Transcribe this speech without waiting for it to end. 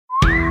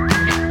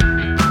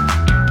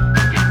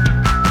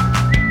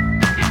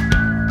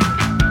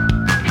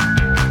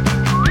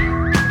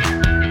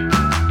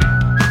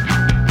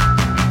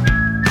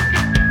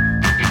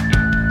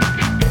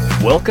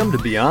Welcome to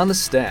Beyond the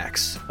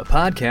Stacks, a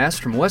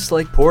podcast from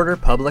Westlake Porter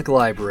Public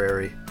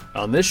Library.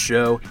 On this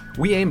show,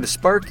 we aim to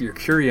spark your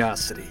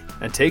curiosity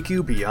and take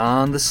you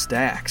beyond the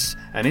stacks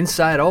and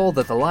inside all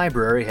that the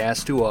library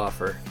has to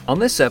offer. On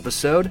this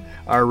episode,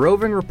 our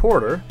roving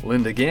reporter,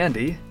 Linda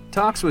Gandy,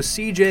 talks with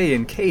CJ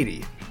and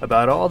Katie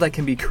about all that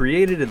can be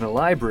created in the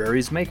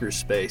library's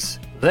Makerspace.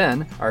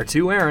 Then, our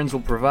two Aarons will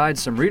provide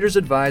some reader's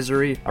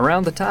advisory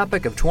around the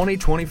topic of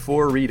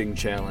 2024 reading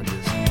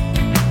challenges.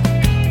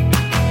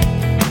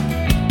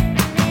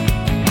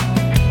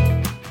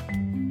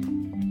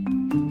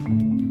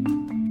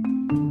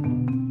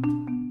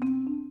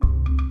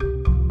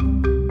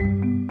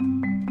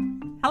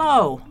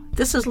 Hello,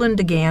 this is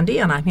Linda Gandy,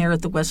 and I'm here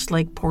at the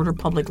Westlake Porter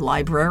Public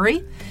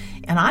Library,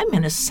 and I'm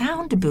in a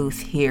sound booth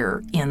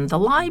here in the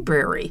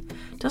library.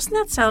 Doesn't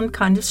that sound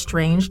kind of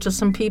strange to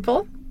some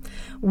people?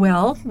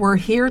 Well, we're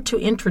here to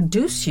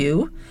introduce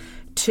you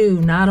to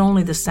not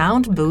only the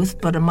sound booth,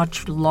 but a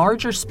much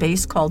larger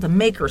space called the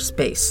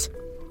Makerspace.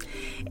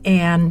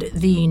 And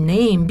the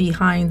name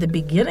behind the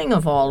beginning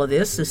of all of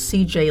this is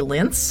CJ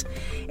Lintz,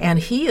 and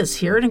he is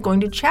here and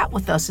going to chat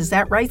with us. Is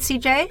that right,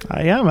 CJ?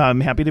 I am.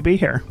 I'm happy to be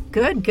here.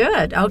 Good,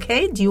 good.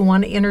 Okay, do you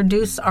want to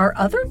introduce our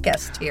other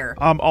guest here?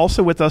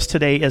 Also with us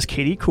today is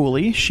Katie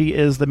Cooley. She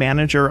is the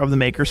manager of the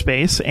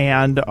Makerspace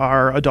and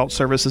our adult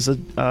services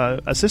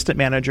assistant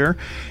manager,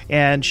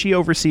 and she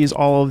oversees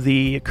all of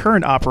the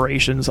current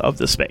operations of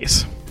the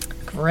space.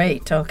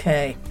 Great,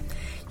 okay.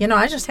 You know,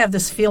 I just have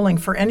this feeling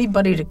for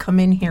anybody to come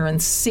in here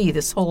and see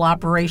this whole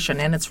operation.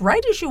 And it's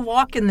right as you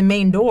walk in the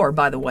main door,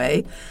 by the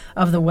way,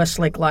 of the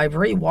Westlake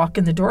Library. You walk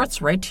in the door,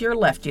 it's right to your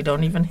left. You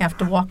don't even have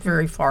to walk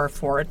very far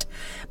for it.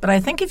 But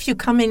I think if you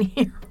come in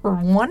here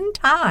one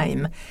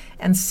time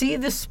and see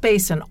this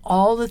space and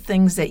all the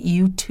things that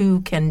you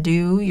too can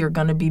do, you're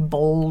going to be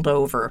bowled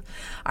over.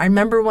 I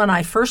remember when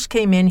I first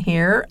came in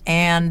here,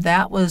 and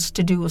that was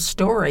to do a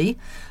story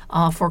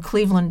for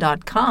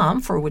Cleveland.com,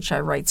 for which I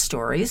write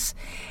stories.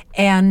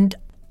 And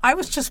I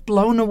was just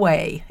blown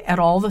away at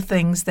all the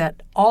things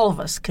that all of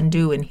us can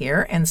do in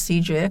here. And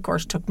CJ, of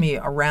course, took me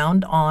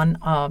around on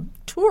a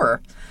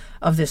tour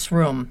of this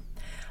room.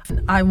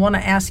 I want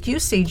to ask you,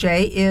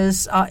 CJ,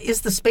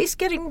 is the space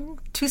getting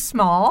too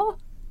small?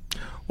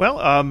 Well,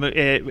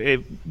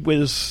 it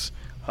was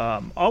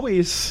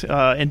always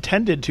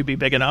intended to be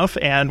big enough,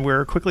 and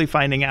we're quickly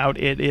finding out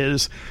it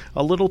is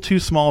a little too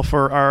small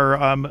for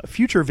our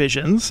future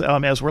visions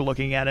as we're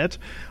looking at it.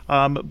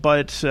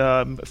 But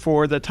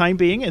for the time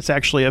being, it's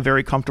actually a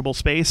very comfortable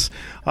space,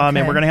 and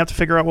we're going to have to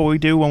figure out what we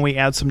do when we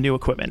add some new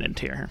equipment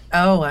into here.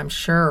 Oh, I'm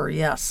sure,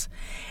 yes.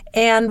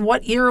 And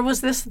what year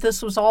was this?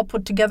 This was all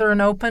put together and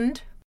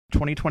opened?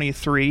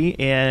 2023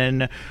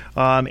 in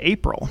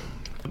April.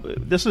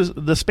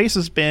 The space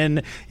has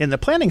been in the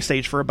planning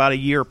stage for about a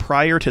year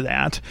prior to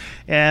that,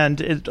 and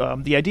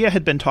the idea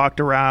had been tossed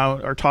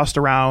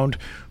around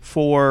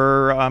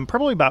for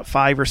probably about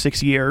 5 or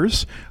 6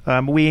 years.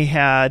 We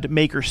had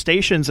maker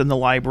stations in the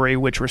library,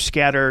 which were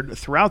scattered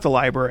throughout the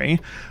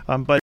library,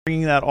 but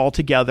bringing that all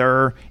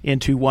together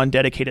into one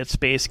dedicated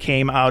space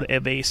came out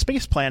of a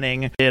space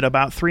planning did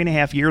about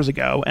 3.5 years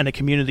ago, and a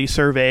community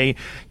survey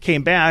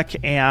came back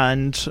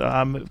and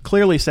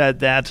clearly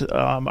said that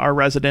our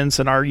residents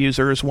and our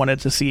users wanted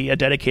to see a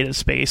dedicated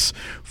space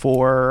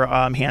for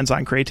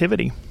hands-on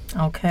creativity.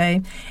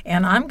 Okay,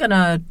 and I'm going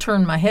to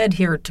turn my head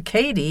here to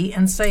Katie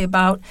and say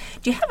do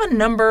you have a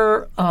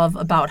number of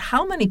about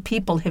how many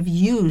people have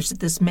used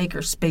this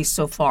Makerspace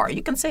so far?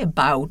 You can say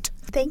about.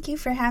 Thank you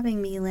for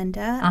having me,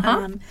 Linda.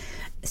 Uh-huh.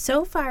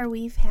 So far,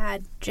 we've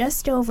had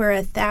just over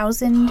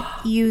 1,000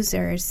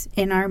 users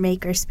in our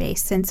Makerspace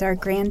since our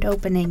grand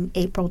opening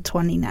April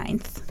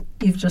 29th.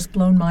 You've just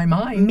blown my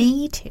mind.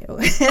 Me too.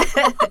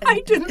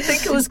 I didn't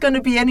think it was going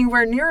to be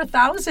anywhere near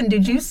 1,000.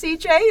 Did you,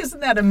 CJ? Isn't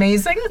that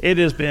amazing? It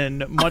has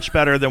been much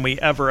better than we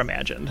ever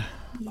imagined.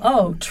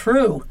 Oh,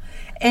 true.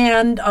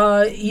 And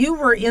you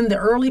were in the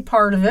early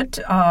part of it.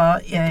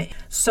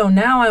 So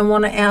now I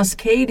want to ask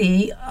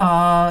Katie,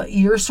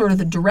 you're sort of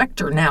the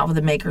director now of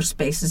the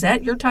Makerspace. Is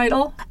that your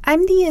title?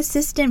 I'm the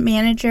assistant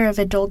manager of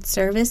adult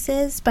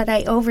services, but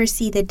I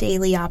oversee the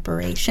daily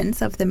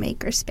operations of the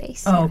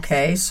Makerspace.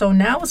 Okay, so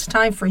now it's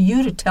time for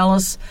you to tell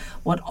us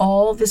what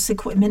all this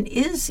equipment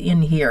is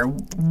in here.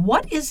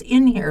 What is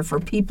in here for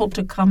people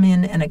to come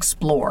in and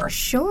explore?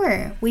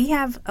 Sure. We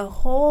have a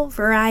whole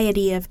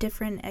variety of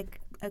different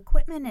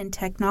equipment and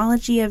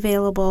technology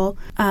available.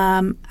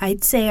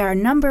 I'd say our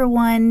number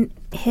one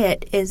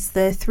hit is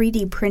the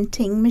 3D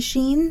printing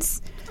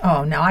machines.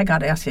 Oh, now I got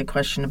to ask you a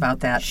question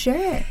about that.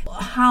 Sure.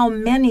 How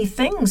many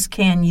things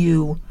can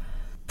you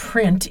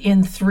print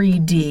in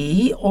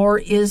 3D, or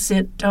is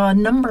it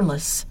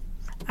numberless?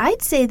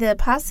 I'd say the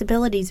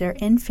possibilities are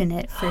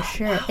infinite for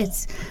sure.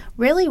 It's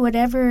really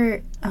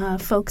whatever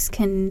folks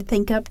can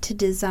think up to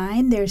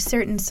design. There's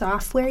certain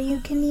software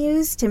you can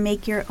use to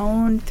make your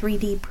own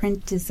 3D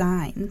print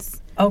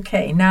designs.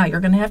 Okay, now you're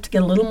going to have to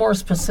get a little more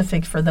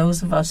specific for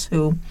those of us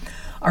who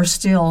are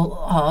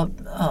still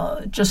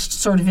just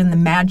sort of in the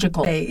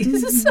magical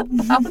days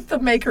about the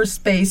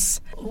Makerspace.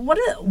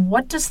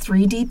 What does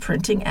 3D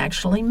printing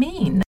actually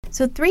mean?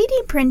 So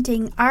 3D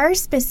printing, our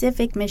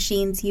specific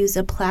machines use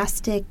a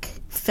plastic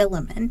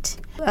filament.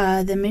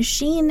 The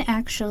machine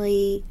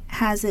actually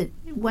has it,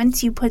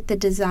 once you put the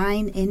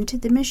design into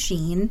the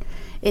machine,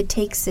 it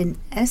takes an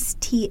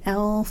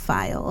STL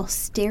file.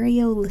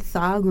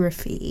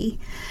 Stereolithography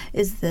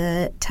is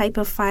the type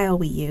of file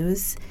we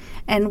use.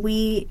 And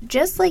we,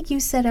 just like you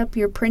set up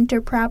your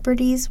printer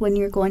properties when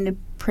you're going to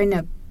print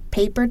a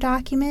paper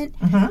document,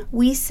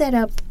 we set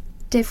up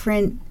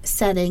different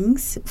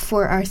settings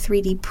for our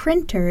 3D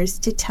printers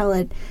to tell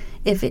it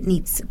if it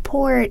needs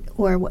support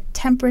or what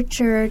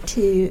temperature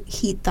to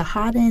heat the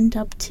hot end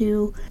up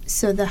to.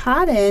 So the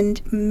hot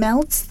end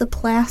melts the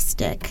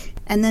plastic,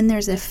 and then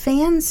there's a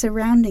fan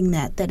surrounding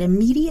that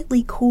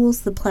immediately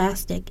cools the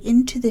plastic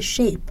into the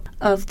shape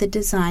of the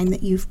design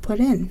that you've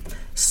put in.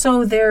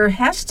 So there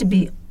has to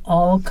be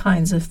all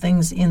kinds of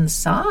things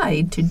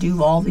inside to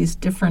do all these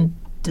different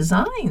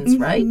designs,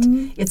 right?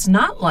 It's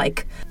not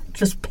like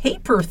just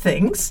paper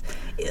things.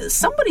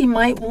 Somebody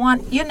might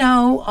want,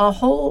 a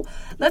whole,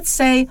 let's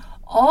say,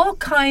 all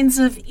kinds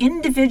of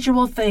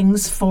individual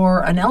things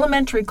for an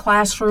elementary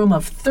classroom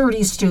of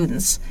 30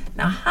 students.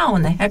 Now, how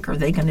in the heck are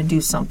they going to do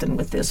something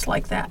with this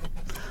like that?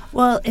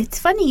 Well, it's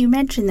funny you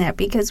mention that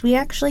because we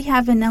actually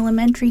have an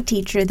elementary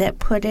teacher that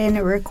put in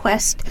a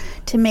request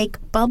to make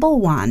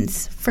bubble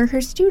wands for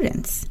her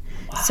students.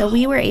 Wow. So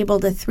we were able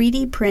to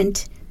 3D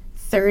print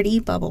 30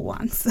 bubble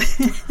wands.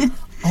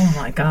 Oh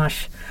my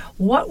gosh.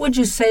 What would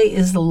you say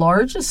is the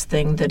largest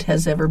thing that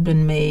has ever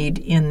been made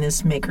in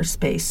this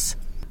Makerspace?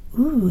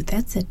 Ooh,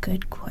 that's a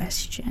good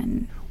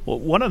question. Well,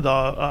 one of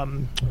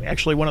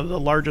the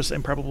largest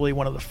and probably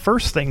one of the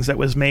first things that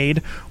was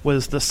made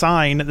was the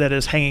sign that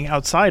is hanging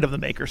outside of the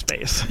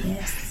Makerspace.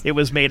 Yes. It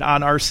was made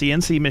on our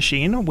CNC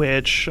machine,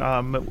 which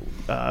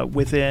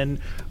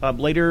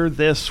later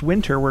this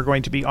winter we're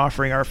going to be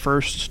offering our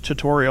first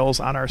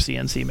tutorials on our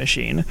CNC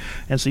machine.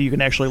 And so you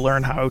can actually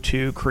learn how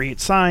to create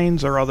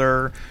signs or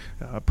other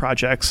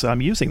projects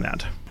using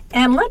that.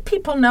 And let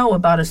people know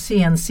about a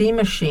CNC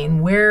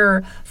machine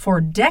where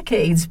for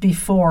decades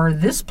before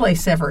this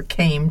place ever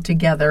came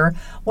together,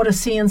 what a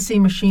CNC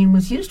machine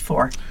was used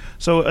for.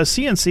 So a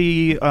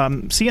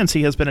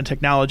CNC has been a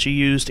technology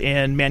used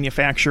in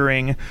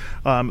manufacturing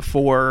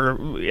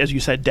for, as you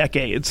said,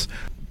 decades.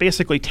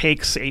 Basically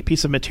takes a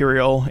piece of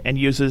material and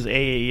uses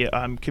a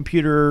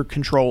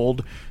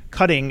computer-controlled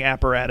cutting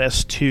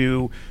apparatus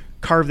to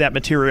carve that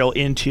material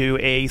into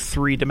a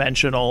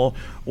 3-dimensional,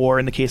 or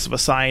in the case of a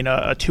sign,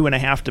 a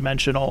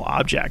 2.5-dimensional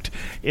object.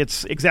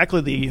 It's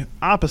exactly the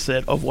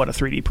opposite of what a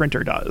 3D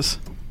printer does.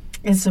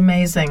 It's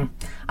amazing.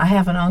 I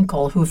have an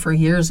uncle who for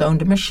years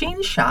owned a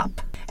machine shop,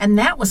 and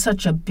that was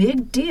such a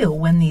big deal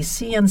when these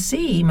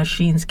CNC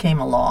machines came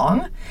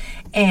along,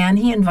 and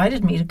he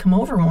invited me to come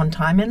over one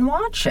time and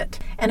watch it.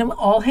 And it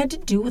all had to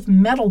do with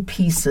metal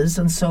pieces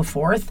and so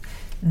forth.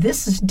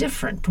 This is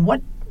different.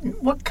 What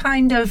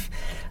kind of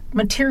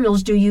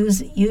materials do you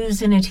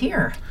use in it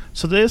here?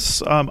 So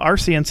this, our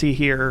CNC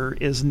here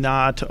is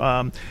not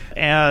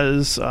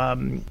as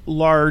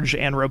large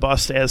and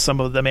robust as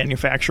some of the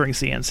manufacturing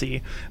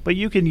CNC, but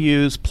you can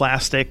use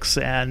plastics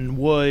and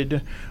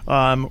wood,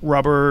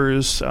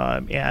 rubbers,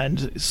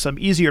 and some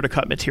easier to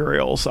cut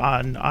materials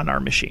on our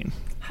machine.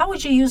 How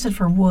would you use it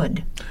for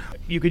wood?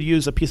 You could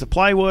use a piece of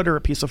plywood or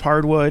a piece of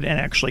hardwood and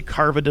actually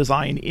carve a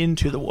design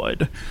into the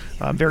wood,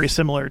 very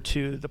similar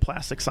to the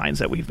plastic signs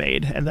that we've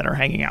made and that are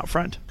hanging out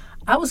front.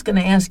 I was going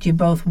to ask you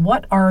both,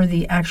 what are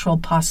the actual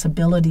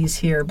possibilities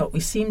here? But we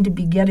seem to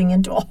be getting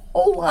into a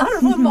whole lot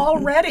of them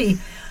already.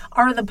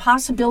 Are the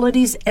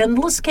possibilities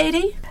endless,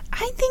 Katie?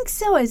 I think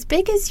so. As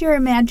big as your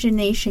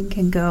imagination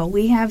can go.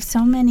 We have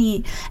so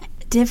many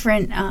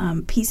different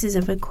pieces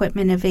of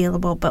equipment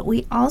available, but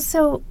we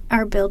also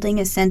are building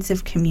a sense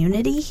of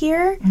community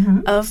here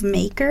of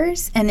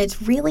makers, and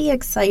it's really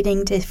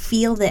exciting to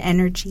feel the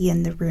energy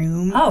in the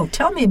room. Oh,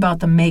 tell me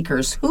about the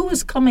makers. Who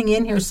is coming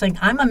in here saying,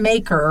 I'm a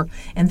maker,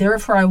 and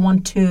therefore I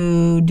want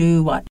to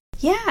do what?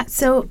 Yeah,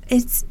 so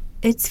it's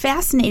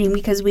fascinating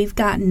because we've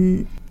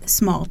gotten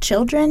small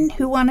children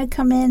who want to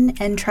come in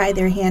and try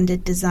their hand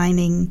at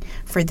designing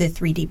for the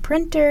 3D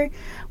printer.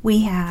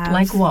 We have...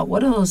 Like what? What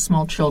do those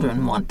small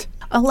children want?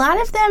 A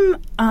lot of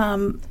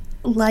them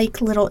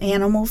like little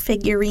animal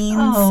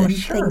figurines and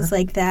things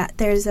like that.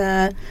 There's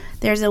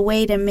a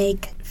way to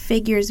make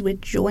figures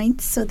with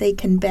joints so they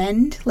can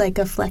bend, like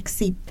a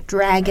flexi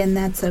dragon.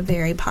 That's a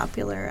very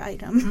popular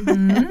item.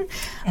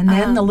 And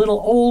then the little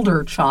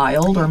older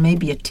child, or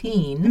maybe a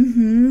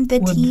teen. The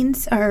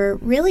teens are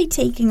really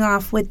taking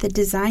off with the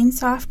design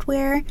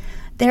software.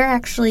 They're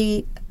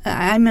actually...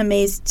 I'm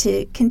amazed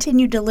to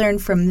continue to learn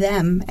from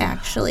them,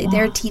 actually. Wow.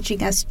 They're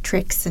teaching us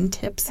tricks and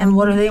tips. And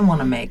what do they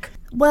want to make?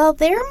 Well,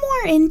 they're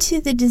more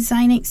into the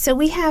designing. So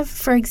we have,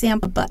 for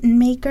example, a button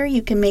maker.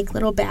 You can make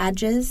little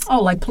badges.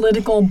 Oh, like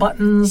political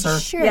buttons or...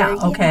 Sure. Yeah,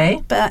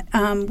 okay. Yeah.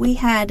 But we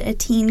had a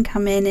teen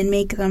come in and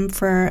make them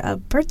for a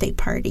birthday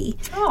party.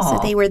 Oh.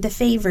 So they were the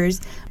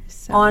favors.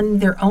 So. On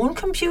their own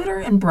computer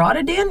and brought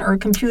it in, or a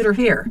computer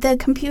here? The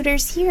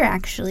computer's here,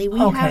 actually. We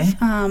Okay. have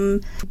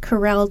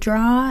Corel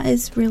Draw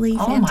is really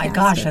fantastic. Oh, my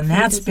gosh, and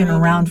that's been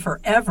around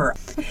forever.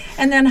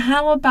 And then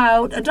how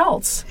about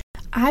adults?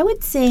 I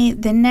would say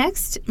the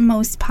next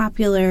most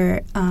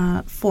popular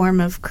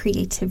form of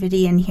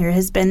creativity in here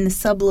has been the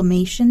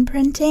sublimation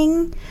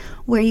printing,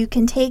 where you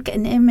can take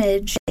an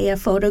image, a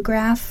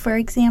photograph, for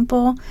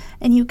example,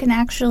 and you can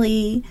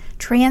actually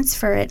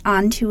transfer it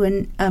onto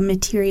a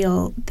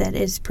material that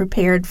is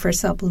prepared for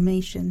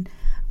sublimation,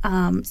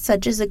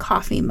 such as a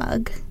coffee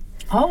mug.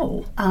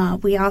 Oh.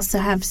 We also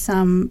have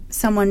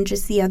someone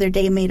just the other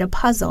day made a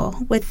puzzle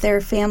with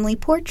their family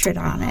portrait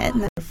on it.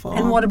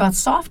 And what about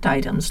soft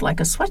items, like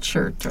a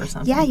sweatshirt or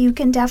something? Yeah, you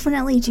can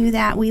definitely do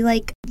that. We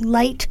like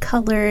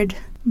light-colored,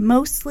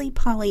 mostly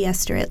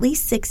polyester. At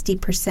least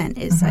 60%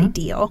 is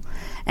ideal.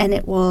 And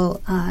it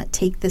will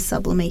take the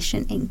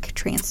sublimation ink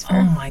transfer.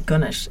 Oh, my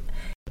goodness.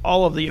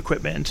 All of the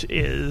equipment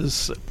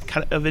is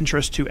kind of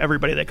interest to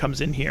everybody that comes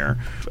in here.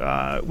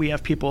 We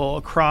have people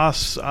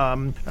across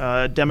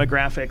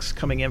demographics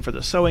coming in for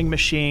the sewing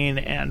machine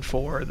and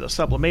for the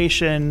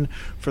sublimation,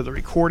 for the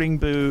recording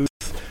booth,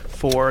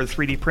 for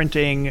 3D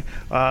printing.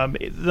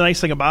 The nice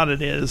thing about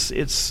it is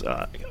it's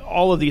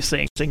all of these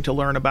things to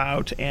learn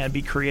about and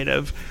be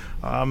creative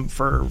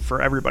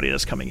for everybody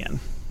that's coming in.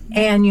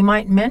 And you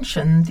might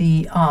mention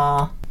the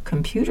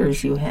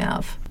computers you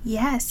have.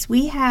 Yes,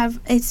 we have.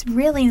 It's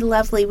really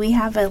lovely. We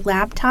have a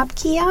laptop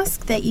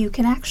kiosk that you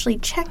can actually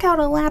check out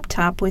a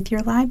laptop with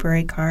your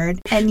library card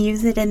and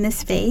use it in the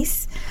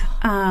space.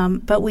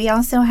 But we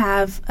also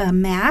have a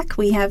Mac.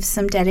 We have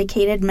some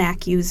dedicated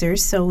Mac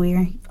users, so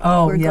we're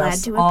glad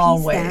to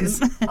appease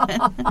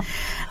them.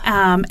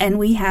 And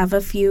we have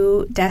a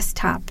few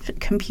desktop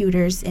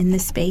computers in the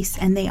space,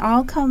 and they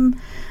all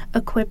come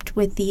equipped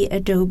with the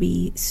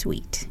Adobe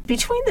suite.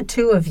 Between the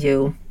two of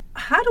you,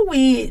 how do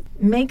we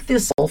make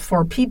this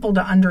for people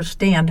to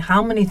understand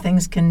how many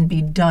things can be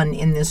done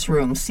in this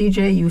room?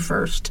 CJ, you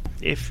first.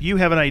 If you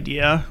have an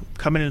idea,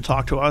 come in and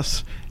talk to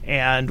us,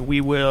 and we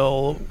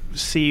will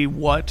see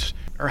what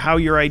or how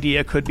your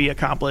idea could be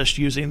accomplished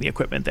using the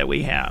equipment that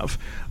we have.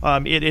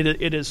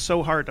 It is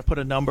so hard to put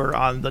a number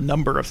on the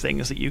number of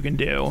things that you can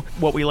do.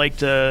 What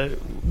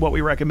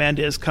we recommend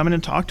is come in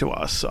and talk to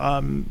us.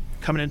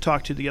 Come in and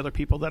talk to the other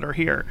people that are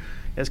here.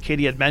 As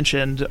Katie had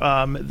mentioned,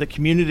 the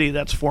community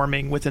that's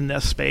forming within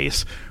this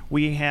space,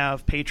 we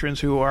have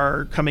patrons who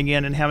are coming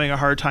in and having a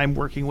hard time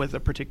working with a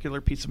particular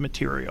piece of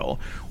material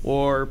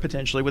or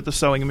potentially with the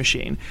sewing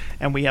machine.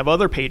 And we have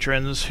other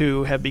patrons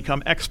who have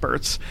become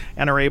experts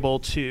and are able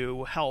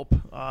to help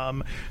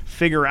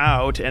figure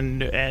out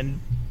and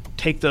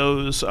take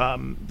those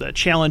the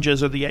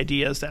challenges or the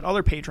ideas that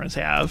other patrons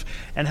have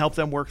and help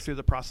them work through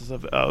the process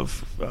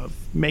of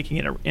making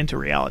it into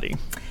reality.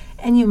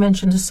 And you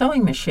mentioned a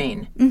sewing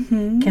machine.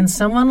 Mm-hmm. Can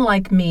someone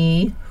like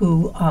me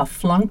who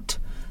flunked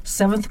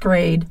 7th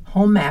grade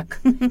home ec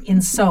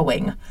in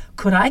sewing,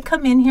 could I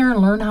come in here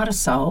and learn how to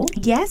sew?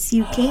 Yes,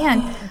 you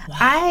can. Wow.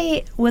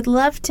 I would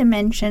love to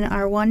mention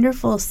our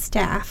wonderful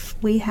staff.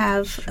 We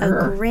have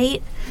a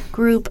great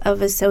group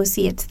of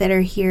associates that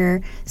are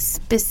here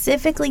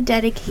specifically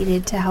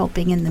dedicated to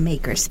helping in the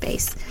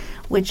Makerspace,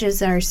 which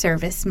is our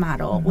service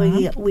model.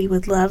 Mm-hmm. We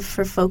would love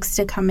for folks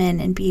to come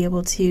in and be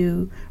able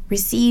to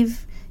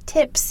receive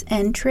tips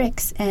and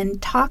tricks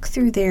and talk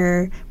through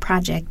their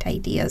project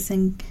ideas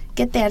and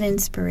get that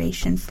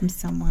inspiration from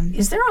someone.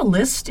 Is there a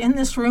list in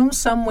this room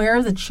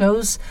somewhere that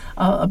shows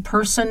a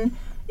person,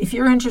 if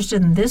you're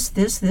interested in this,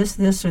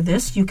 or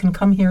this, you can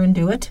come here and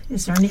do it?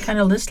 Is there any kind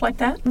of list like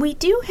that? We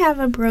do have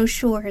a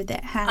brochure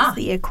that has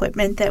the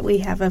equipment that we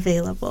have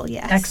available,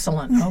 yes.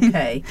 Excellent,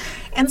 okay.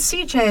 And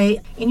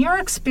CJ, in your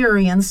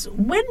experience,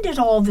 when did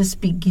all this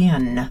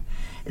begin?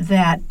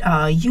 That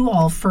you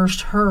all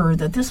first heard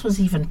that this was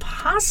even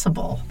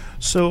possible?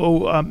 So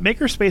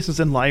makerspaces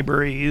in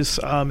libraries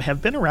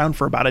have been around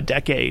for about a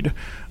decade.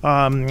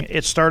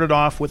 It started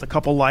off with a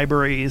couple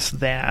libraries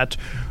that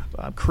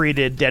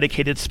created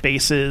dedicated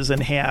spaces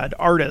and had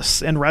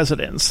artists in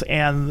residence,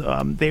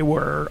 and they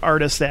were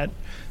artists that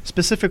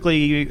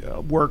specifically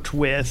worked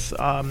with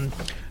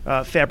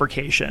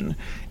fabrication.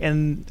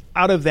 And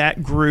out of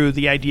that grew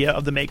the idea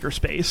of the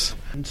Makerspace.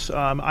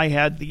 And, I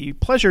had the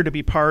pleasure to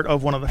be part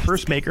of one of the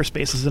first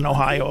Makerspaces in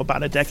Ohio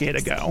about a decade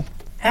ago.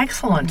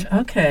 Excellent.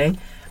 Okay.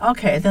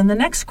 Then the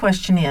next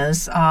question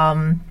is,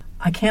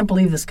 I can't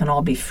believe this can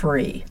all be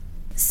free.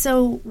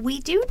 So we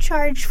do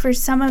charge for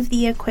some of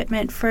the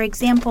equipment. For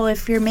example,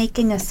 if you're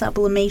making a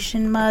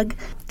sublimation mug,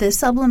 the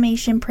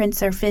sublimation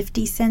prints are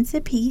 50 cents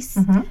a piece,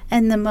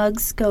 and the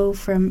mugs go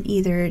from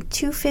either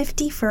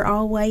 $2.50 for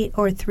all white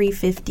or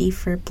 $3.50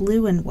 for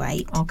blue and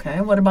white. Okay,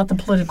 what about the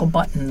political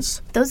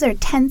buttons? Those are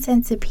 10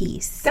 cents a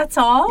piece. That's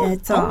all?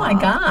 That's all. Oh my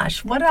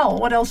gosh. What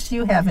else do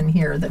you have in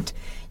here that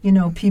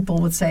people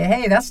would say,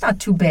 hey, that's not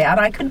too bad.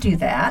 I could do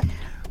that.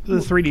 The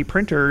 3D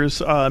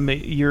printers,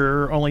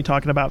 you're only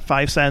talking about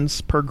 5 cents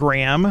per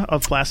gram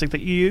of plastic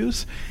that you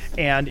use,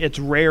 and it's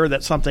rare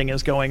that something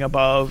is going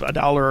above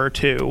 $1 or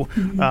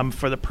 $2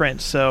 for the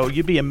print. So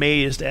you'd be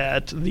amazed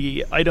at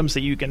the items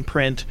that you can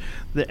print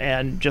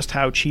and just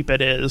how cheap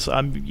it is.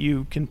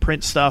 You can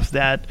print stuff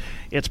that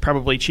it's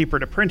probably cheaper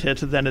to print it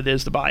than it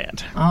is to buy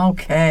it.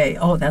 Okay.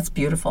 Oh, that's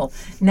beautiful.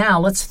 Now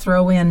let's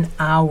throw in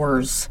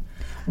hours.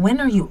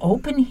 When are you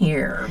open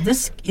here?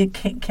 It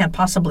can't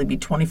possibly be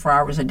 24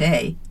 hours a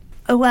day.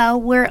 Well,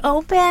 we're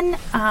open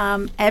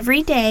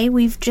every day.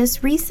 We've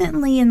just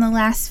recently, in the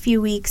last few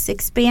weeks,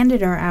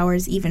 expanded our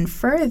hours even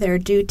further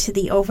due to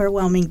the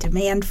overwhelming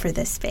demand for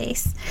this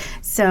space.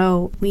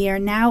 So we are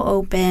now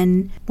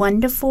open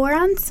 1 to 4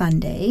 on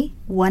Sunday,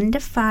 1 to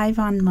 5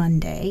 on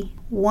Monday,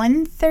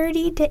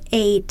 1:30 to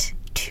 8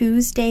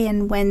 Tuesday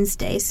and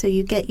Wednesday, so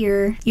you get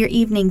your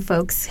evening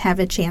folks have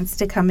a chance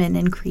to come in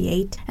and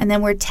create. And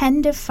then we're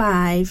 10 to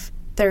 5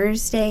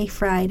 Thursday,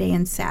 Friday,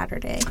 and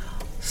Saturday.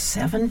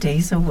 7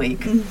 days a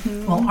week.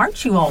 Well,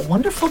 aren't you all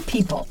wonderful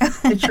people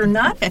that you're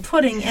not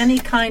putting any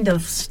kind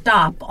of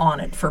stop on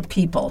it for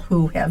people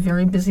who have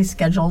very busy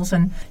schedules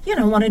and,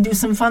 want to do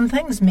some fun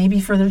things, maybe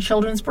for their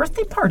children's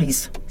birthday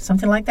parties,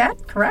 something like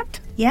that,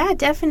 correct? Yeah,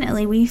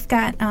 definitely. We've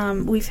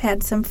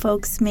had some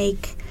folks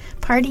make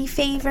party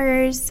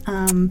favors,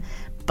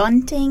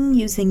 bunting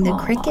using the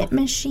Cricut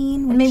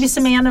machine. And maybe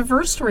some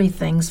anniversary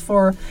things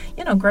for,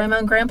 Grandma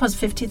and Grandpa's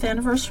 50th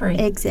anniversary.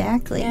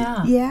 Exactly.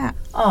 Yeah.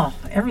 Oh,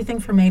 everything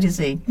from A to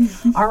Z.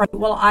 All right.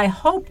 Well, I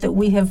hope that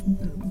we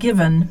have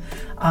given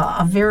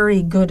a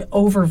very good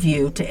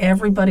overview to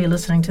everybody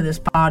listening to this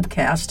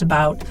podcast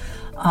about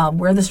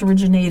where this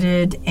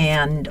originated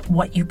and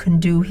what you can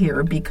do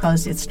here,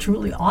 because it's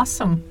truly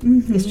awesome.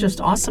 It's just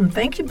awesome.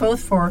 Thank you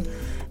both for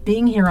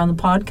being here on the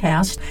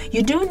podcast.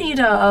 You do need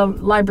a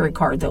library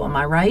card, though, am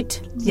I right?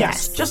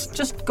 Yes.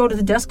 Just go to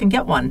the desk and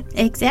get one.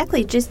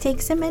 Exactly. Just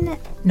takes a minute.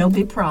 No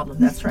big problem.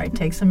 That's right.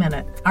 Takes a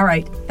minute. All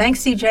right. Thanks,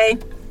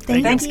 CJ.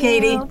 Thanks, you.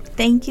 Katie.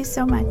 Thank you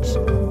so much.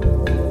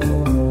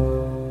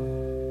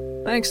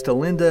 Thanks to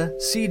Linda,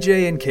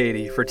 CJ, and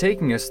Katie for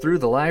taking us through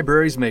the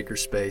library's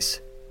Makerspace.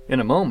 In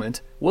a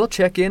moment, we'll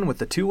check in with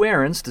the two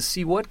Aarons to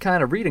see what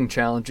kind of reading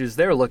challenges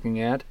they're looking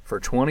at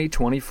for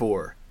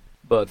 2024.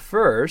 But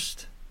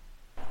first...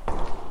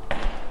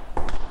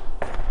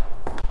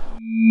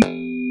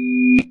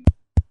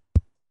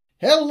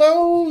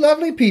 Hello,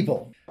 lovely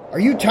people. Are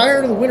you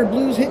tired of the winter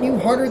blues hitting you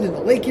harder than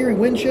the Lake Erie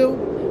wind chill?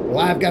 Well,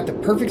 I've got the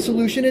perfect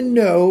solution, and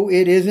no,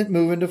 it isn't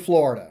moving to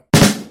Florida.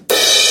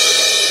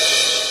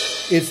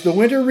 It's the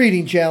Winter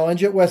Reading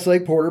Challenge at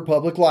Westlake Porter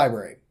Public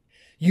Library.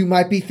 You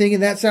might be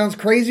thinking that sounds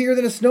crazier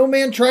than a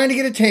snowman trying to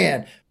get a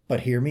tan,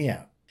 but hear me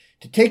out.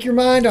 To take your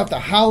mind off the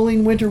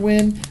howling winter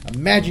wind,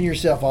 imagine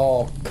yourself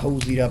all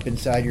cozied up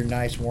inside your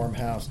nice warm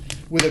house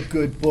with a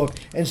good book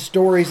and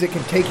stories that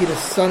can take you to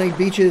sunny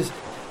beaches,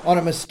 on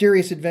a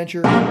mysterious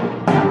adventure,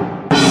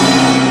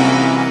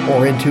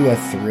 or into a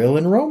thrill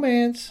and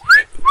romance.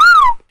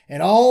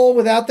 And all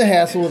without the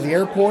hassle of the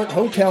airport,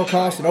 hotel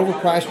costs, and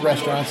overpriced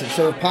restaurants that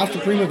serve pasta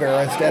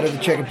primavera instead of the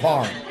chicken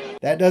parm.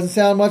 That doesn't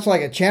sound much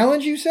like a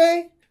challenge, you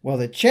say? Well,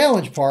 the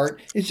challenge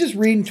part is just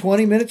reading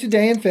 20 minutes a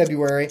day in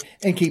February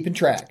and keeping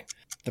track.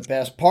 The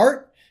best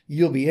part?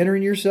 You'll be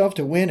entering yourself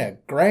to win a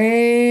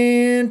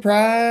grand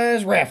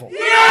prize raffle. Yeah!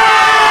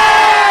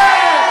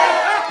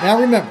 Now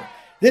remember,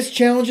 this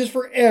challenge is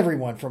for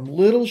everyone from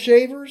little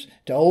shavers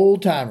to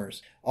old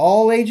timers.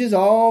 All ages,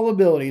 all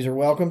abilities are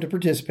welcome to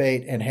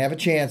participate and have a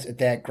chance at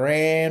that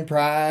grand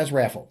prize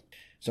raffle.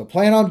 So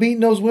plan on beating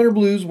those winter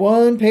blues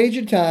one page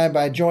at a time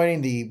by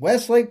joining the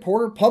Westlake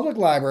Porter Public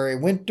Library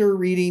Winter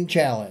Reading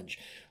Challenge.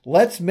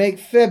 Let's make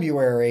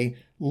February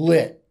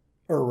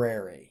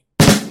lit-erary.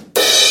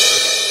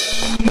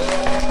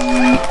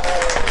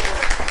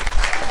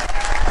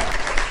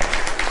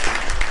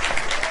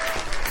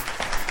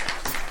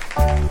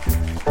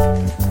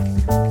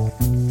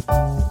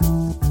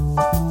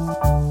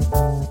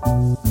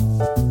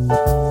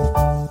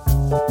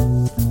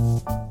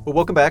 Well,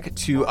 welcome back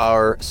to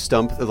our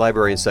Stump the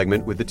Librarian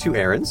segment with the two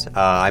Aarons.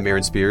 I'm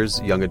Aaron Spears,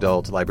 young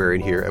adult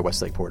librarian here at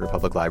Westlake Porter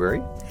Public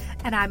Library.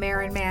 And I'm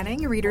Erin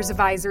Manning, Reader's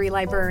Advisory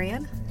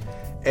Librarian.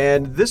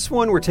 And this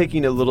one, we're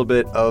taking a little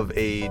bit of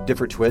a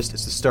different twist.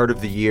 It's the start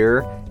of the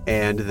year,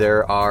 and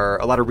there are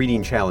a lot of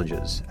reading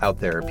challenges out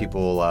there.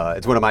 People,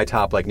 it's one of my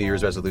top New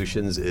Year's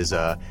resolutions is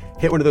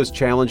hit one of those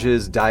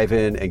challenges, dive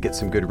in, and get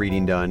some good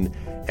reading done.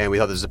 And we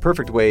thought this was a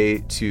perfect way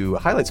to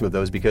highlight some of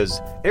those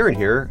because Erin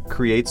here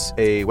creates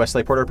a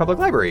Westlake Porter Public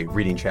Library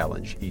reading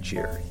challenge each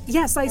year.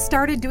 Yes, I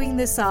started doing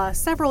this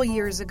several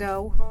years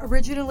ago,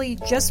 originally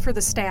just for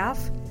the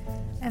staff.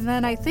 And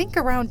then I think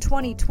around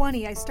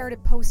 2020, I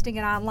started posting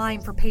it online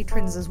for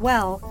patrons as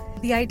well.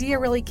 The idea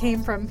really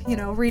came from,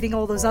 reading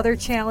all those other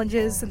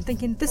challenges and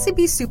thinking this would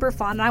be super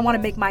fun. I want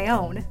to make my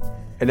own.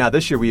 And now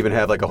this year we even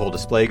have like a whole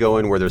display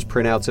going where there's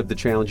printouts of the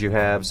challenge you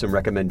have, some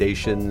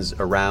recommendations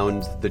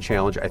around the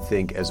challenge, I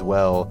think, as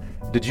well.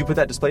 Did you put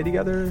that display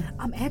together?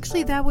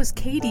 Actually, that was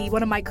Katie,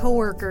 one of my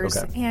coworkers,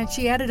 and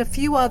she added a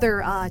few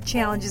other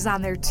challenges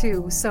on there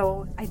too.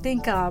 So I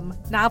think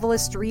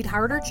Novelist Read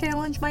Harder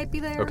challenge might be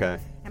there. Okay.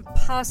 And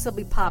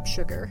possibly Pop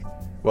Sugar.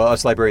 Well,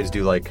 us librarians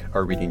do like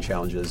our reading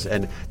challenges,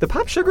 and the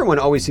Pop Sugar one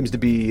always seems to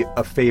be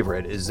a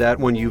favorite. Is that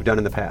one you've done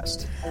in the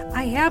past?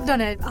 I have done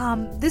it.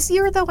 This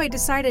year, though, I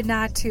decided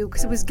not to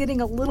because it was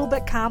getting a little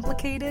bit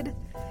complicated.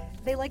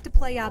 They like to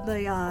play on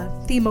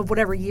the theme of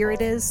whatever year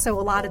it is, so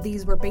a lot of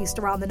these were based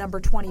around the number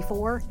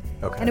 24.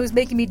 Okay. And it was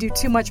making me do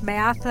too much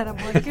math, and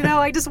I'm like,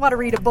 I just want to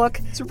read a book.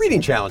 It's a reading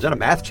challenge, not a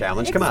math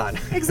challenge. Come on.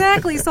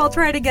 Exactly, so I'll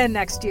try it again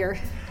next year.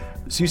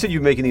 So you said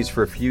you've been making these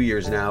for a few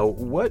years now.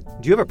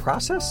 Do you have a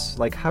process?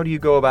 Like, how do you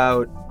go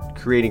about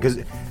creating?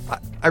 Because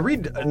I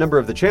read a number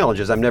of the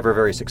challenges. I'm never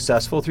very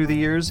successful through the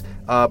years.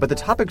 But the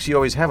topics you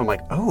always have, I'm like,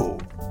 oh,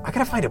 I got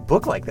to find a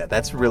book like that.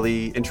 That's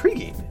really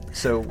intriguing.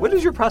 So what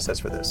is your process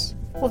for this?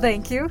 Well,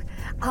 thank you.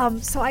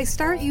 So I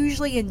start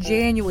usually in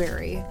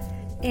January.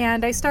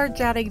 And I start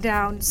jotting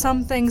down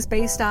some things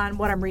based on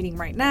what I'm reading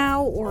right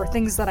now or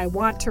things that I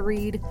want to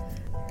read.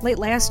 Late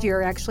last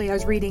year, actually, I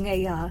was reading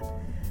a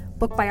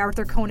book by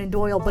Arthur Conan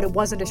Doyle, but it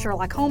wasn't a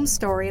Sherlock Holmes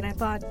story, and I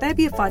thought that'd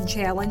be a fun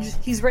challenge.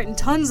 He's written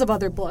tons of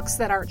other books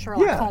that aren't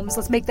Sherlock Holmes.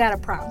 Let's make that a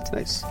prompt.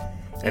 Nice.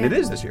 And it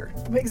is this year.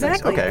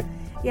 Exactly. Nice. Okay.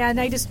 Yeah, and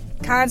I just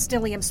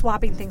constantly am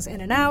swapping things in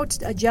and out,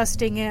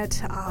 adjusting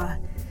it.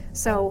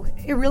 So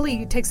it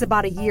really takes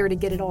about a year to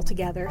get it all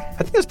together.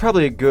 I think that's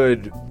probably a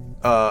good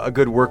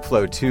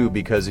workflow too,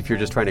 because if you're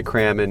just trying to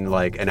cram in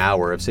like an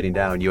hour of sitting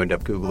down, you end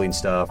up Googling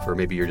stuff, or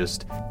maybe you're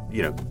just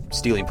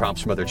stealing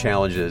prompts from other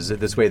challenges.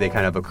 This way they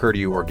kind of occur to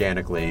you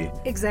organically.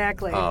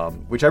 Exactly.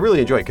 Which I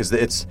really enjoy because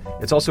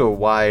it's also a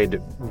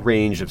wide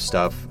range of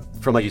stuff,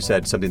 from, like you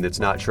said, something that's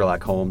not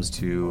Sherlock Holmes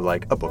to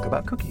like a book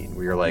about cooking,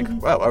 where you're like,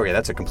 wow, okay,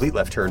 that's a complete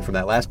left turn from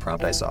that last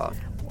prompt I saw.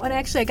 And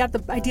actually, I got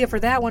the idea for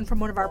that one from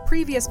one of our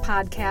previous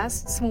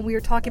podcasts when we were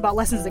talking about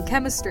lessons in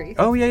chemistry.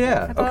 Oh,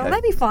 yeah. I thought, okay.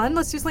 That'd be fun.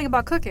 Let's do something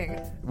about cooking.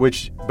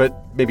 But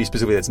maybe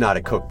specifically that's not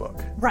a cookbook.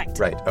 Right.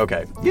 Right,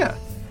 okay. Yeah.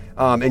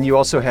 And you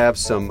also have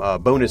some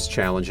bonus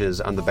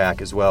challenges on the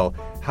back as well.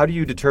 How do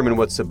you determine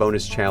what's a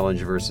bonus challenge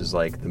versus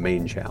like the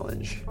main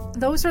challenge?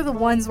 Those are the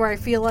ones where I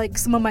feel like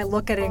someone might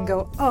look at it and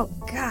go, oh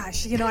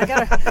gosh,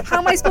 how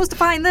am I supposed to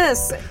find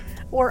this?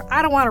 Or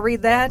I don't want to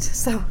read that,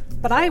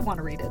 but I want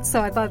to read it. So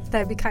I thought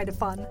that'd be kind of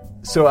fun.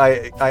 So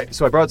I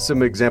brought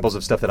some examples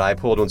of stuff that I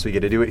pulled once we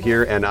get to do it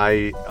here, and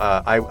I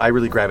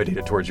really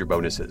gravitated towards your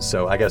bonuses.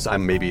 So I guess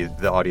I'm maybe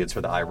the audience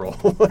for the eye roll.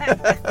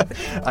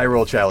 Eye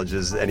roll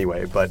challenges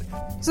anyway, but...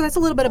 So that's a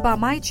little bit about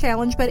my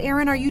challenge, but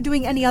Aaron, are you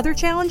doing any other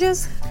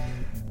challenges?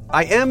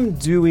 I am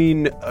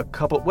doing a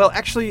couple... Well,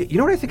 actually, you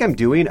know what I think I'm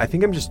doing? I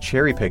think I'm just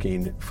cherry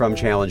picking from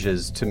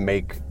challenges to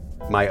make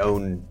my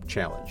own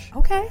challenge.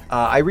 Okay.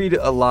 I read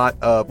a lot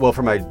of... Well,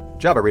 for my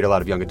job, I read a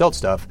lot of young adult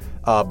stuff,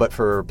 but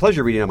for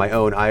pleasure reading on my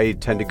own, I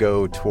tend to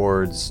go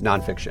towards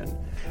nonfiction.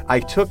 I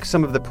took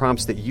some of the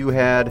prompts that you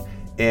had,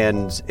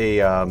 and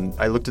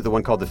I looked at the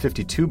one called the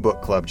 52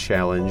 Book Club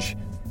Challenge,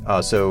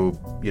 so,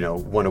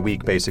 one a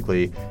week,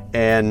 basically,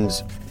 and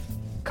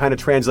kind of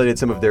translated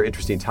some of their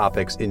interesting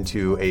topics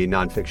into a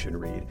nonfiction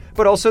read.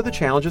 But also the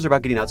challenges are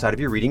about getting outside of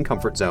your reading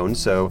comfort zone,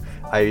 so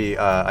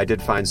I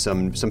did find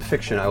some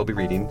fiction I will be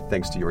reading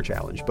thanks to your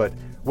challenge. But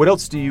what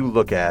else do you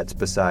look at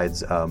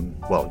besides,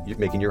 you're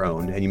making your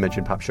own, and you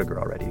mentioned Pop Sugar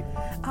already.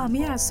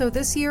 So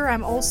this year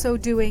I'm also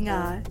doing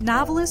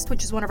Novelist,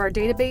 which is one of our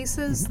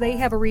databases. They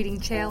have a reading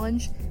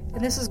challenge,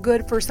 and this is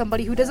good for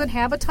somebody who doesn't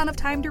have a ton of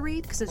time to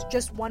read because it's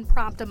just one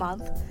prompt a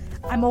month.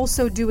 I'm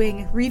also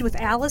doing Read with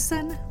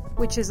Allison,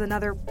 which is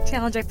another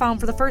challenge I found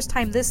for the first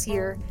time this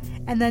year.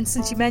 And then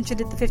since you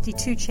mentioned it, the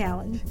 52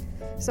 challenge.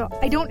 So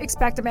I don't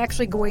expect I'm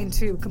actually going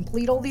to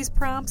complete all these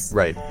prompts.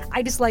 Right.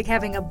 I just like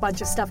having a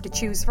bunch of stuff to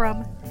choose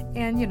from.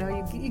 And,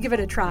 you give it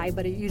a try,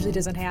 but it usually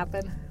doesn't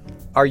happen.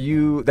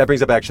 That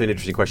brings up actually an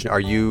interesting question.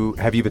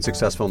 Have you been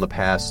successful in the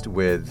past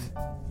with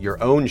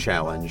your own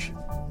challenge,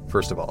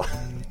 first of all?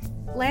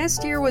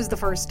 Last year was the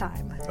first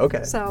time.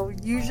 Okay. So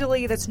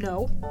usually that's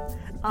no.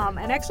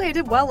 And actually I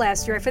did well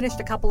last year. I finished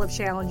a couple of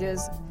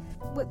challenges.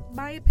 With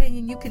my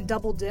opinion, you can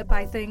double dip,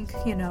 I think.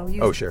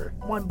 Use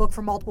one book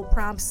for multiple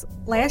prompts.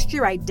 Last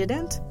year I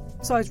didn't,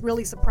 so I was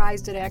really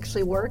surprised it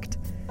actually worked.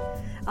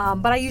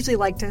 But I usually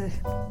like to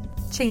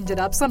change it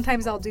up.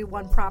 Sometimes I'll do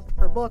one prompt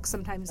per book,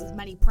 sometimes as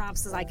many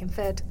prompts as I can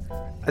fit.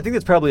 I think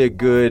that's probably a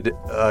good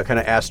kind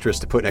of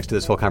asterisk to put next to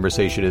this whole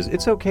conversation is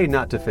it's okay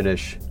not to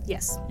finish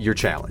your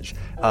challenge.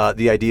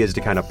 The idea is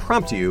to kind of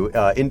prompt you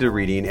into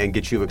reading and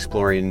get you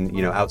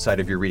exploring, outside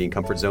of your reading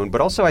comfort zone, but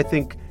also I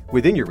think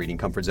within your reading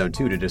comfort zone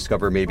too, to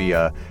discover maybe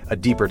a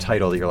deeper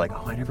title that you're like,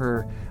 oh, I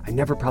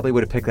never probably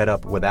would have picked that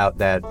up without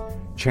that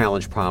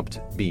challenge prompt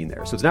being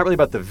there. So it's not really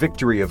about the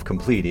victory of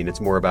completing, it's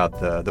more about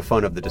the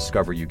fun of the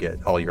discovery you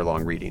get all year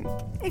long reading.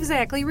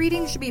 Exactly.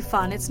 Reading should be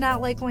fun. It's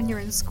not like when you're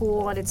in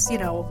school and it's,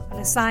 an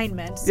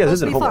assignment. It's this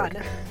isn't supposed to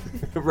be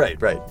homework. fun.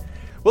 Right.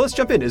 Well, let's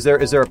jump in. Is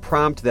there a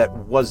prompt that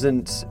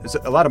wasn't?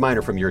 A lot of mine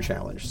are from your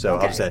challenge, so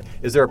Okay. I'll say,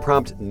 is there a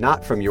prompt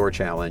not from your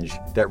challenge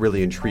that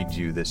really intrigued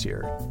you this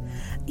year?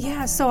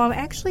 Yeah, so I'm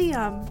actually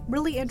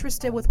really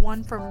interested with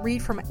one from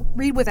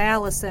Read with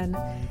Allison.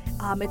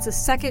 It's a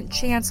second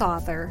chance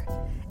author.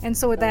 And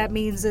so what that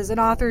means is an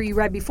author you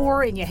read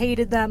before and you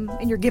hated them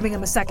and you're giving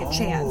them a second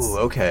chance. Oh,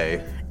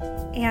 okay.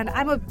 And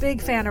I'm a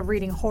big fan of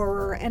reading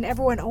horror, and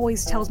everyone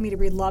always tells me to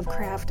read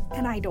Lovecraft,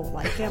 and I don't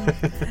like him.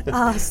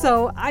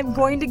 So I'm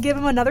going to give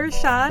him another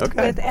shot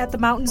with At the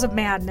Mountains of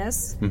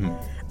Madness.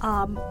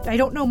 I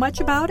don't know much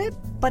about it,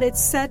 but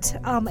it's set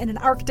in an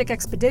Arctic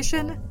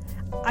expedition.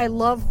 I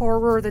love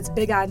horror that's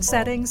big on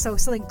setting, so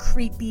something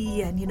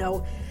creepy and,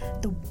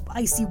 the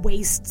icy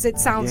wastes. It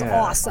sounds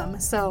awesome.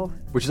 So,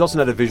 which is also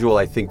not a visual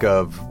I think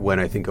of when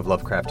I think of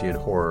Lovecraftian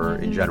horror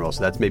in general.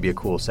 So that's maybe a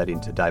cool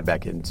setting to dive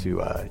back into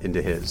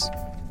his.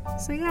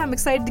 So yeah, I'm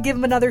excited to give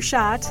him another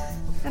shot.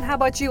 And how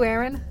about you,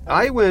 Aaron?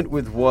 I went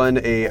with one.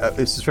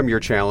 This is from your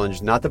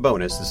challenge, not the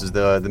bonus. This is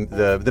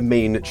the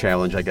main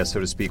challenge, I guess,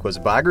 so to speak. Was a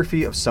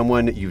biography of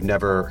someone you've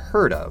never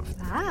heard of.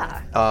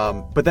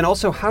 But then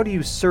also, how do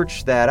you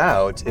search that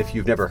out if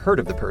you've never heard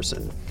of the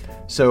person?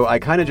 So I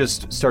kind of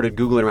just started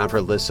Googling around for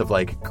a list of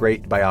like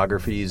great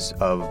biographies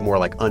of more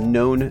like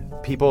unknown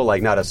people,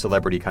 like not a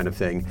celebrity kind of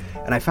thing.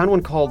 And I found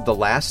one called The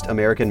Last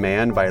American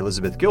Man by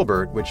Elizabeth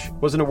Gilbert, which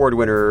was an award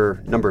winner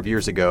a number of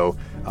years ago.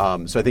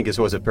 So I think this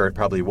was a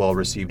probably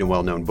well-received and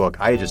well-known book.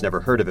 I had just never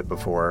heard of it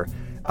before.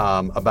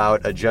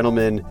 About a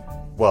gentleman,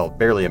 well,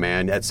 barely a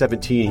man. At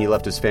 17, he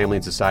left his family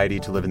and society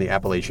to live in the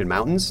Appalachian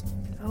Mountains.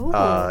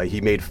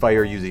 He made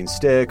fire using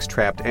sticks,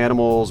 trapped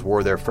animals,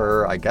 wore their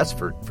fur, I guess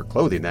for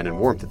clothing then and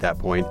warmth at that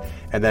point.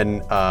 And then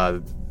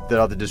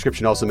the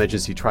description also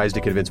mentions he tries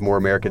to convince more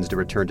Americans to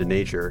return to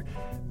nature.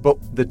 But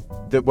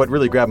what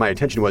really grabbed my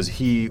attention was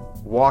he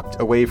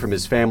walked away from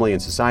his family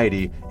and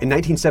society in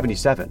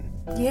 1977.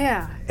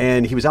 Yeah.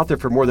 And he was out there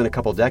for more than a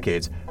couple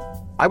decades.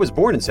 I was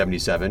born in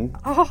 77.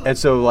 And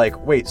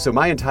so so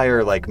my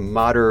entire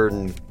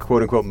modern,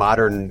 quote unquote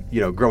modern,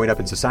 growing up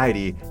in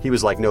society, he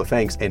was like, no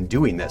thanks, and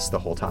doing this the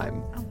whole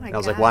time. Oh my and I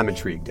was God. like, well, I'm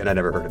intrigued, and I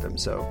never heard of him,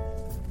 so.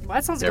 Well,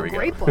 that sounds There like a we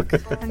great go. book.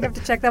 I'm going to have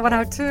to check that one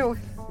out too.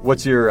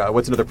 What's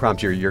another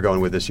prompt you're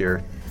going with this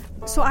year?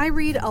 So I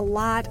read a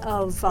lot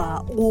of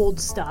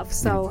old stuff.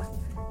 So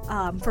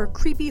for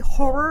creepy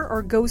horror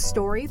or ghost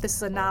story, this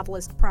is a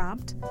novelist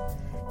prompt.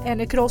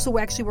 And it could also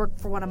actually work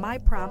for one of my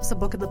prompts, a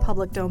book of the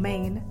public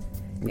domain.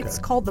 Okay. It's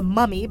called The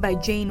Mummy by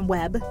Jane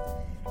Webb.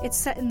 It's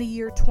set in the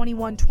year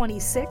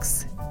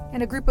 2126,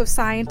 and a group of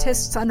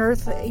scientists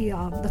unearth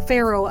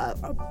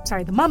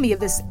the mummy of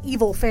this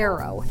evil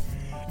pharaoh.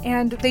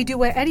 And they do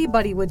what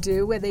anybody would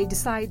do, where they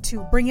decide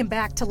to bring him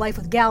back to life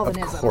with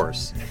galvanism. Of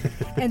course.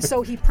 And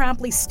so he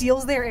promptly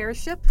steals their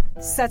airship,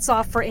 sets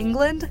off for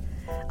England.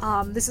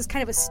 This is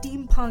kind of a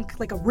steampunk,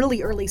 like a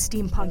really early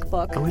steampunk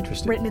book. Oh,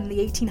 interesting. Written in the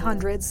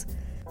 1800s.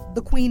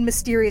 The queen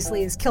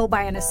mysteriously is killed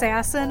by an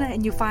assassin,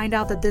 and you find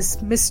out that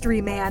this mystery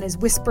man is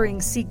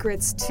whispering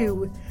secrets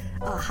to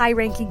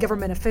high-ranking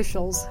government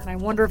officials. And I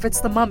wonder if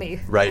it's the mummy.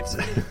 Right.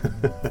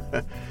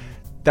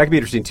 That could be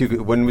interesting,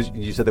 too. When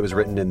you said that was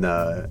written in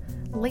the...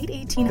 Late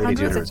 1800s, I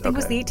think it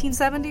was the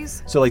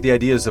 1870s. So, the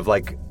ideas of,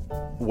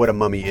 what a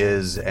mummy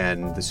is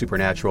and the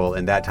supernatural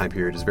in that time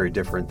period is very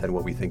different than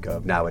what we think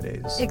of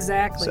nowadays.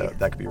 Exactly. So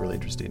that could be really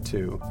interesting,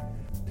 too.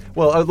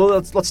 Well,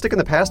 let's stick in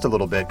the past a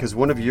little bit, because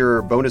one of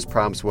your bonus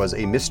prompts was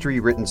a mystery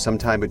written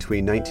sometime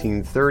between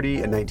 1930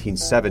 and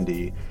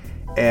 1970.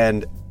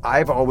 And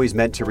I've always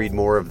meant to read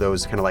more of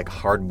those kind of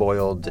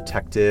hard-boiled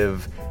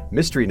detective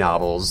mystery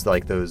novels,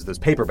 like those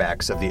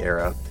paperbacks of the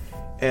era.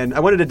 And I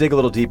wanted to dig a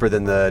little deeper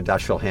than the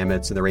Dashiell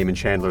Hammetts and the Raymond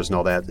Chandlers and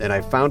all that. And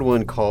I found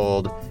one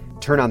called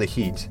Turn on the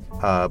Heat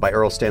by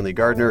Earl Stanley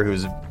Gardner,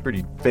 who's a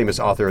pretty famous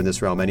author in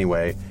this realm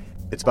anyway.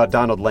 It's about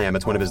Donald Lamb.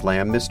 It's one of his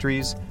Lamb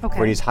mysteries,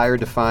 where he's hired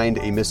to find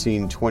a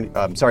missing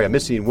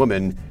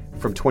woman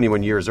from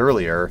 21 years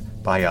earlier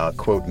by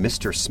quote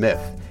Mr. Smith,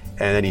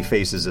 and then he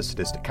faces a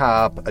sadistic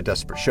cop, a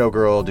desperate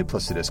showgirl,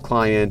 duplicitous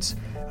client,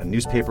 a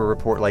newspaper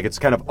report. It's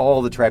kind of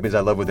all the trappings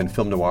I love within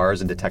film noirs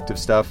and detective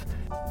stuff.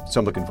 So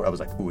I'm looking for. I was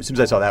like, ooh! As soon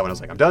as I saw that one, I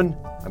was like, I'm done.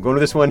 I'm going to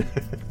this one.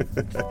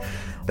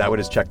 That one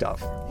is checked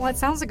off. Well, it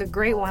sounds like a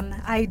great one.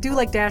 I do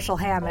like Dashiell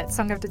Hammett,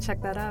 so I'm going to have to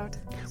check that out.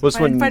 Well,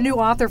 Find a new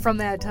author from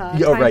that time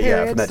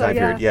period. From that time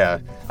period, yeah.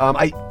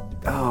 I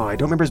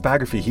don't remember his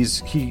biography.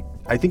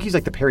 I think he's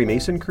the Perry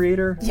Mason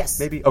creator. Yes.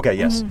 Maybe. Okay.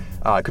 Yes.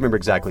 I couldn't remember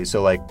exactly.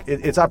 So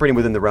it's operating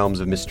within the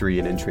realms of mystery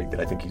and intrigue that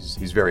I think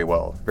he's very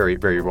well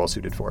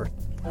suited for.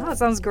 Oh, that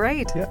sounds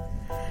great. Yeah.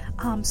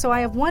 So I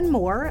have one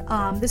more.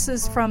 This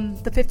is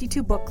from the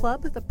 52 Book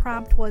Club. The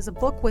prompt was a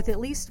book with at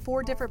least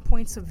 4 different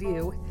points of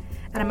view,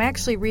 and I'm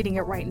actually reading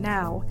it right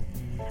now.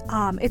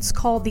 It's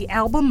called The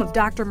Album of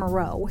Dr.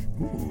 Moreau,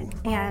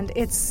 and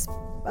it's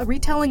a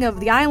retelling of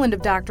The Island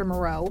of Dr.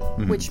 Moreau,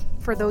 which,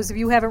 for those of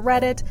you who haven't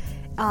read it,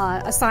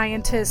 a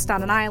scientist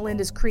on an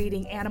island is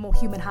creating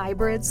animal-human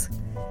hybrids.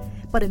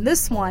 But in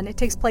this one, it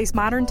takes place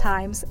modern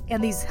times,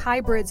 and these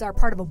hybrids are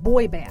part of a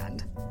boy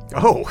band.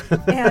 Oh.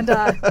 And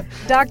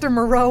Dr.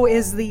 Moreau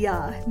is the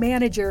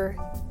manager,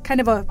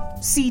 kind of a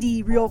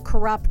seedy, real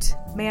corrupt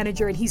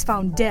manager, and he's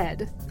found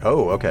dead.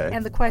 Oh, okay.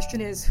 And the question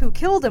is, who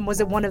killed him?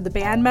 Was it one of the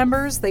band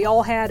members? They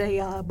all had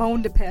a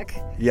bone to pick.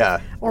 Yeah.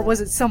 Or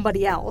was it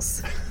somebody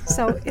else?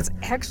 So it's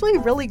actually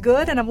really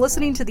good, and I'm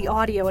listening to the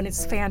audio, and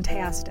it's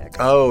fantastic.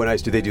 Oh,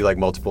 nice. Do they do like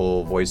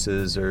multiple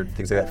voices or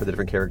things like that for the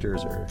different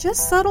characters? Or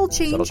Just subtle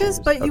changes,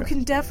 but you Okay.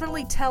 can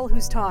definitely tell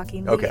who's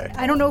talking. Okay.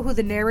 I don't know who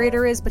the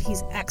narrator is, but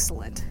he's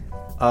excellent.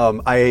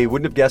 I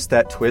wouldn't have guessed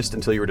that twist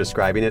until you were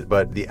describing it,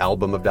 but the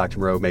album of Dr.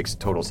 Moreau makes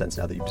total sense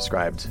now that you've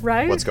described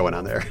Right? what's going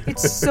on there.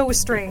 It's so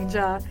strange.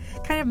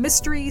 Kind of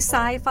mystery,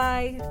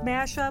 sci-fi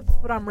mashup,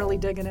 but I'm really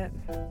digging it.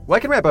 Well,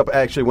 I can wrap up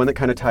actually one that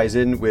kind of ties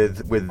in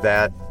with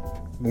that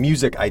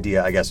music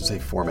idea, I guess I'd say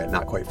format,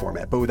 not quite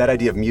format, but with that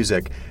idea of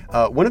music.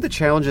 One of the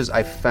challenges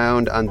I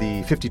found on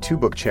the 52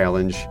 book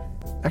challenge,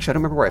 actually I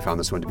don't remember where I found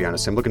this one, to be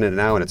honest. I'm looking at it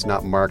now and it's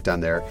not marked on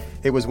there.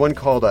 It was one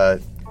called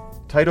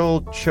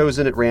Title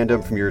Chosen at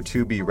Random from Your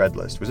To-Be Read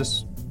List. Was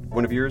this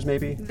one of yours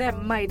maybe?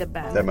 That might have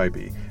been. That might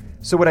be.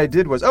 So what I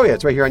did was, oh yeah,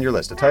 it's right here on your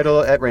list. A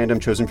title at random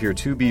chosen for your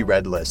to-be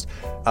read list.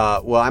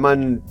 Well, I'm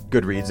on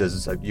Goodreads,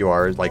 as you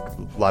are, like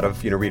a lot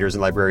of readers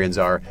and librarians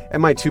are,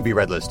 and my to-be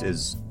read list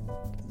is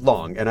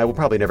long, and I will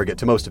probably never get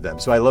to most of them.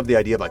 So I love the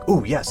idea of like,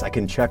 oh yes, I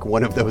can check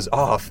one of those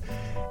off.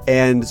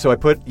 And so I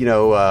put,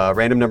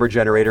 random number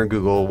generator in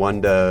Google,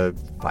 1 to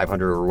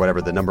 500 or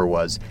whatever the number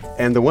was.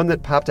 And the one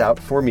that popped out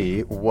for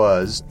me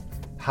was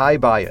High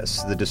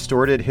Bias, The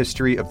Distorted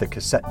History of the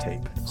Cassette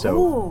Tape.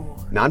 So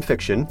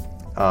nonfiction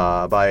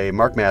by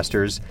Mark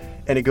Masters.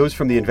 And it goes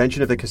from the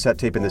invention of the cassette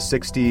tape in the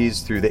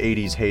 60s through the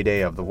 80s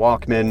heyday of the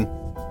Walkman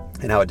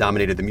and how it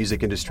dominated the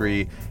music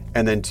industry,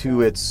 and then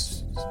to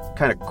its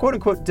kind of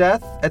quote-unquote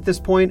death at this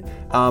point.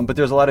 But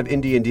there's a lot of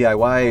indie and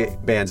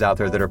DIY bands out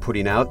there that are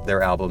putting out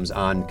their albums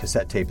on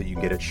cassette tape that you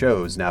can get at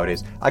shows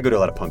nowadays. I go to a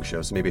lot of punk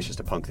shows, so maybe it's just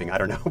a punk thing. I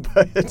don't know.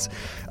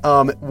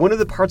 But one of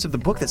the parts of the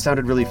book that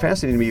sounded really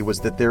fascinating to me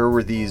was that there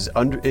were these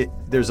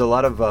there's a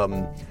lot of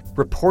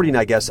reporting,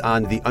 I guess,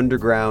 on the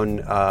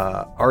underground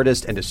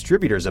artists and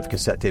distributors of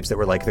cassette tapes that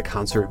were like the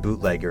concert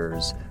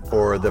bootleggers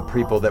or the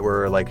people that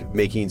were like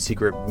making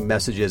secret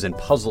messages and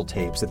puzzle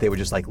tapes that they would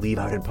just like leave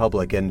out in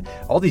public, and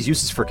all these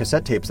uses for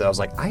cassette tapes that I was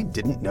like, I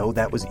didn't know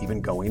that was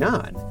even going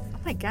on. Oh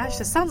my gosh,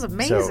 this sounds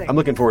amazing. So I'm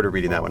looking forward to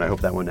reading that one. I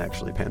hope that one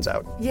actually pans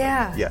out.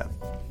 Yeah. Yeah.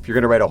 If you're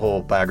going to write a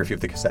whole biography of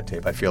the cassette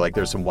tape, I feel like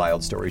there's some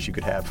wild stories you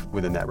could have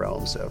within that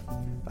realm. So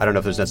I don't know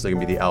if there's necessarily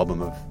going to be the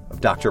album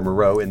of Dr.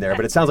 Moreau in there,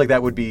 but it sounds like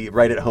that would be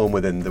right at home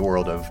within the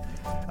world of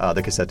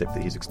the cassette tape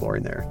that he's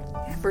exploring there.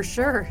 Yeah, for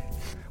sure.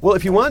 Well,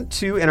 if you want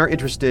to and are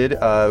interested,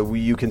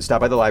 you can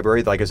stop by the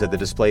library. Like I said, the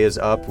display is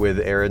up with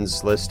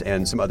Aaron's list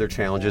and some other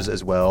challenges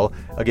as well.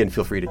 Again,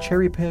 feel free to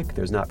cherry pick.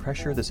 There's not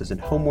pressure. This isn't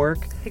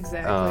homework.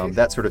 Exactly.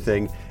 That sort of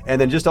thing. And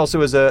then just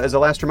also as a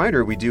last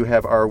reminder, we do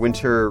have our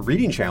winter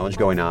reading challenge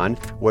going on.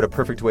 What a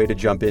perfect way to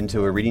jump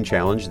into a reading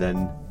challenge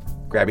than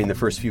grabbing the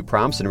first few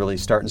prompts and really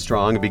starting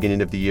strong at the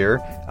beginning of the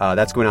year.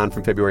 That's going on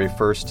from February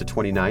 1st to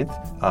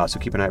 29th. So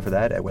keep an eye out for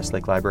that at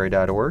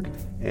westlakelibrary.org.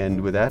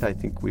 And with that, I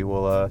think we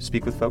will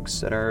speak with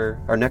folks at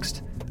our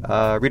next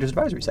Reader's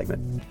Advisory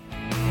segment.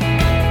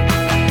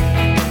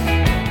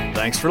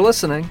 Thanks for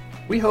listening.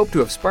 We hope to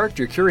have sparked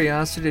your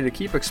curiosity to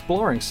keep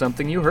exploring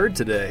something you heard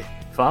today.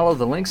 Follow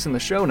the links in the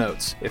show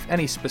notes if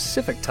any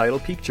specific title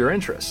piqued your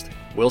interest.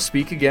 We'll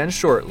speak again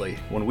shortly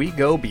when we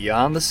go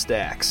beyond the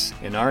stacks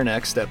in our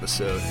next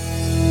episode.